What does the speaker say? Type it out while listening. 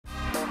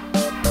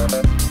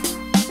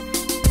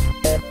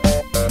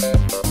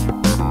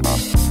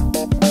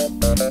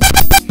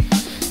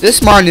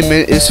This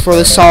monument is for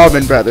the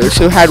Solomon brothers,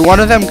 who had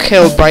one of them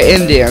killed by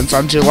Indians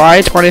on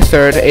July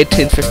 23rd,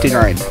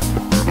 1859.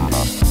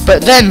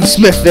 But then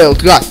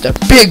Smithfield got the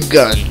big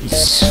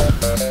guns.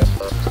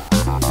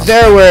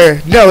 There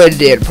were no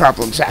Indian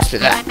problems after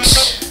that.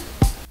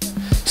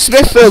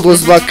 Smithfield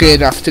was lucky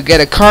enough to get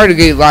a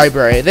Carnegie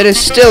library that is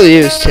still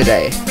used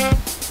today.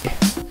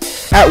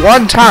 At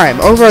one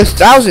time, over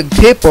 1,000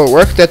 people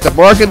worked at the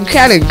Morgan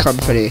Canning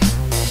Company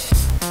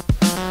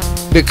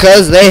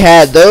because they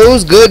had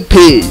those good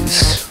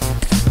peas.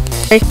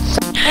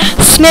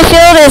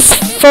 Smithfield is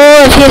full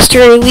of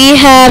history.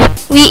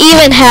 We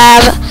even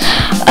have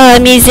a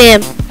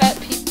museum.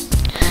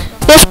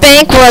 This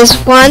bank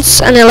was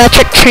once an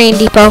electric train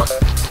depot.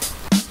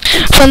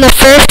 From the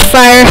first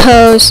fire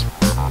hose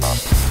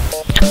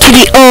to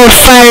the old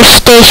fire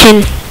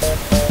station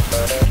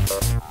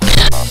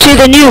to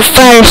the new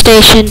fire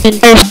station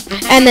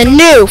and the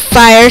new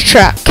fire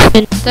truck.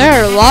 There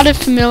are a lot of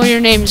familiar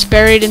names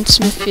buried in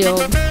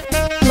Smithfield,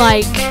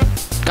 like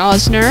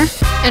Gosner.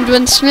 And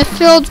when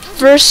Smithfield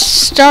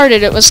first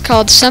started, it was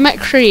called Summit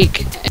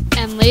Creek,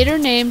 and later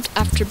named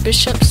after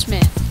Bishop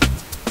Smith.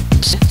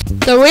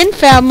 The Wynn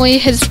family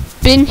has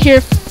been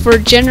here for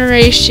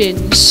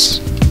generations.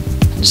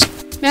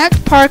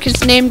 Mack Park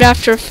is named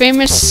after a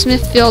famous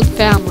Smithfield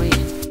family.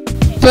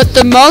 But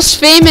the most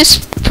famous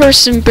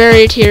person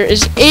buried here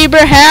is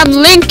Abraham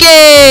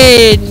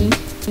Lincoln!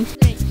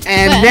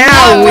 And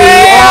now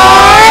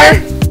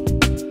we are...